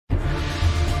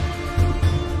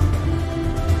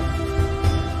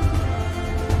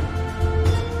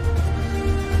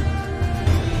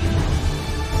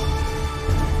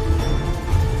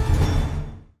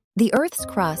The Earth's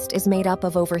crust is made up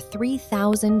of over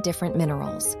 3,000 different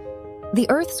minerals. The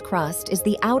Earth's crust is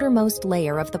the outermost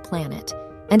layer of the planet,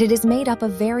 and it is made up of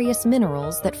various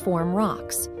minerals that form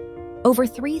rocks. Over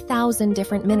 3,000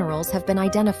 different minerals have been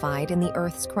identified in the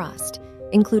Earth's crust,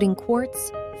 including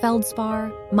quartz,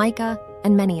 feldspar, mica,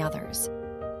 and many others.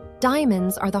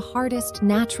 Diamonds are the hardest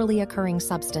naturally occurring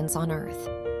substance on Earth.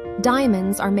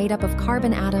 Diamonds are made up of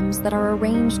carbon atoms that are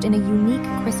arranged in a unique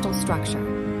crystal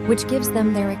structure, which gives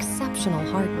them their exceptional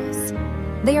hardness.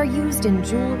 They are used in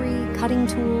jewelry, cutting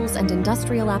tools, and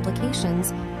industrial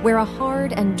applications where a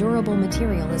hard and durable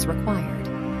material is required.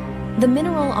 The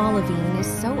mineral olivine is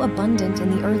so abundant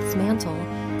in the Earth's mantle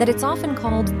that it's often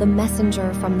called the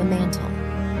messenger from the mantle.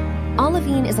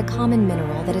 Olivine is a common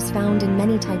mineral that is found in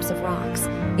many types of rocks,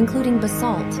 including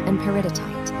basalt and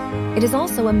peridotite. It is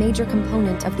also a major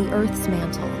component of the Earth's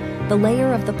mantle, the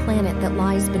layer of the planet that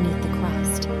lies beneath the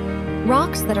crust.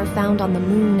 Rocks that are found on the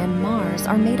Moon and Mars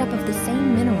are made up of the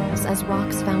same minerals as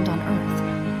rocks found on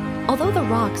Earth. Although the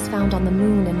rocks found on the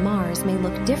Moon and Mars may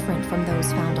look different from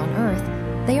those found on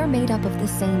Earth, they are made up of the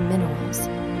same minerals.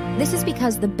 This is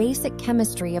because the basic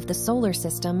chemistry of the solar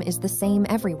system is the same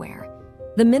everywhere.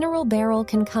 The mineral beryl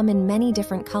can come in many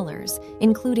different colors,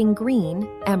 including green,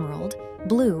 emerald,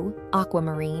 blue,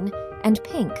 aquamarine, and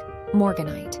pink,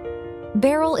 morganite.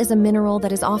 Beryl is a mineral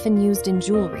that is often used in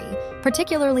jewelry,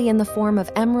 particularly in the form of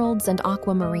emeralds and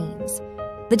aquamarines.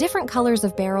 The different colors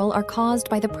of beryl are caused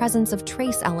by the presence of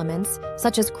trace elements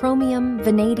such as chromium,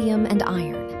 vanadium, and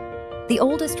iron. The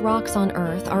oldest rocks on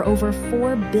Earth are over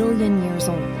 4 billion years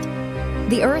old.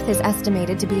 The Earth is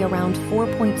estimated to be around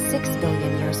 4.6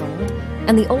 billion years old,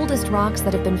 and the oldest rocks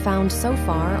that have been found so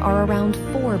far are around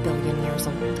 4 billion years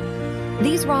old.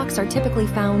 These rocks are typically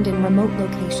found in remote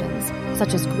locations,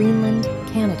 such as Greenland,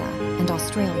 Canada, and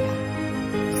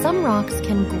Australia. Some rocks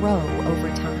can grow over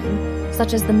time,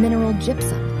 such as the mineral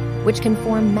gypsum, which can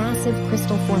form massive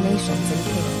crystal formations in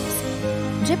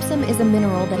caves. Gypsum is a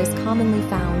mineral that is commonly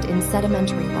found in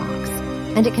sedimentary rocks,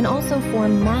 and it can also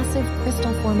form massive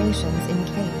crystal formations in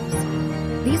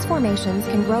caves. These formations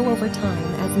can grow over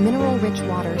time as mineral-rich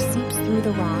water seeps through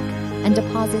the rock and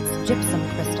deposits gypsum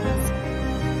crystals.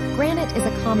 Granite is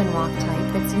a common rock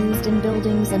type that's used in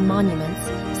buildings and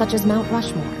monuments, such as Mount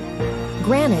Rushmore.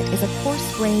 Granite is a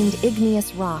coarse-grained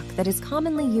igneous rock that is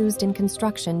commonly used in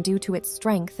construction due to its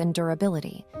strength and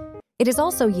durability. It is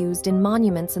also used in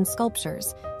monuments and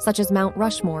sculptures, such as Mount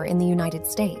Rushmore in the United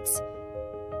States.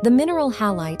 The mineral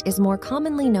halite is more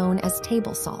commonly known as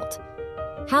table salt.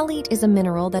 Halite is a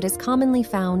mineral that is commonly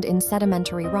found in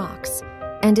sedimentary rocks,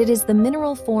 and it is the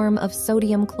mineral form of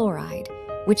sodium chloride,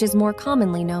 which is more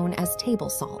commonly known as table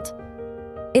salt.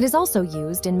 It is also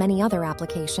used in many other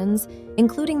applications,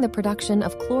 including the production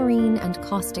of chlorine and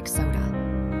caustic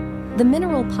soda. The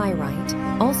mineral pyrite,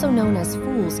 also known as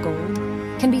fool's gold,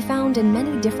 can be found in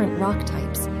many different rock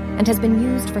types and has been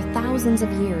used for thousands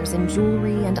of years in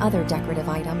jewelry and other decorative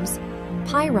items.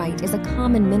 Pyrite is a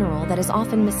common mineral that is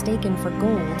often mistaken for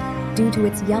gold due to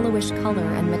its yellowish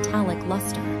color and metallic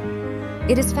luster.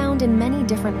 It is found in many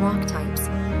different rock types,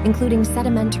 including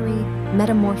sedimentary,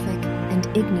 metamorphic, and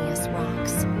igneous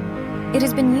rocks. It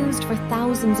has been used for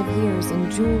thousands of years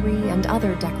in jewelry and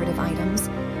other decorative items,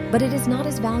 but it is not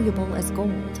as valuable as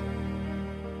gold.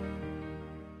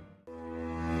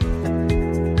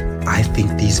 I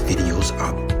think these videos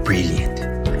are brilliant,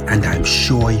 and I'm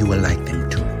sure you will like them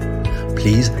too.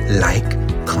 Please like,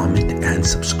 comment, and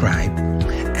subscribe,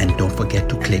 and don't forget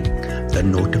to click the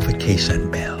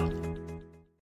notification bell.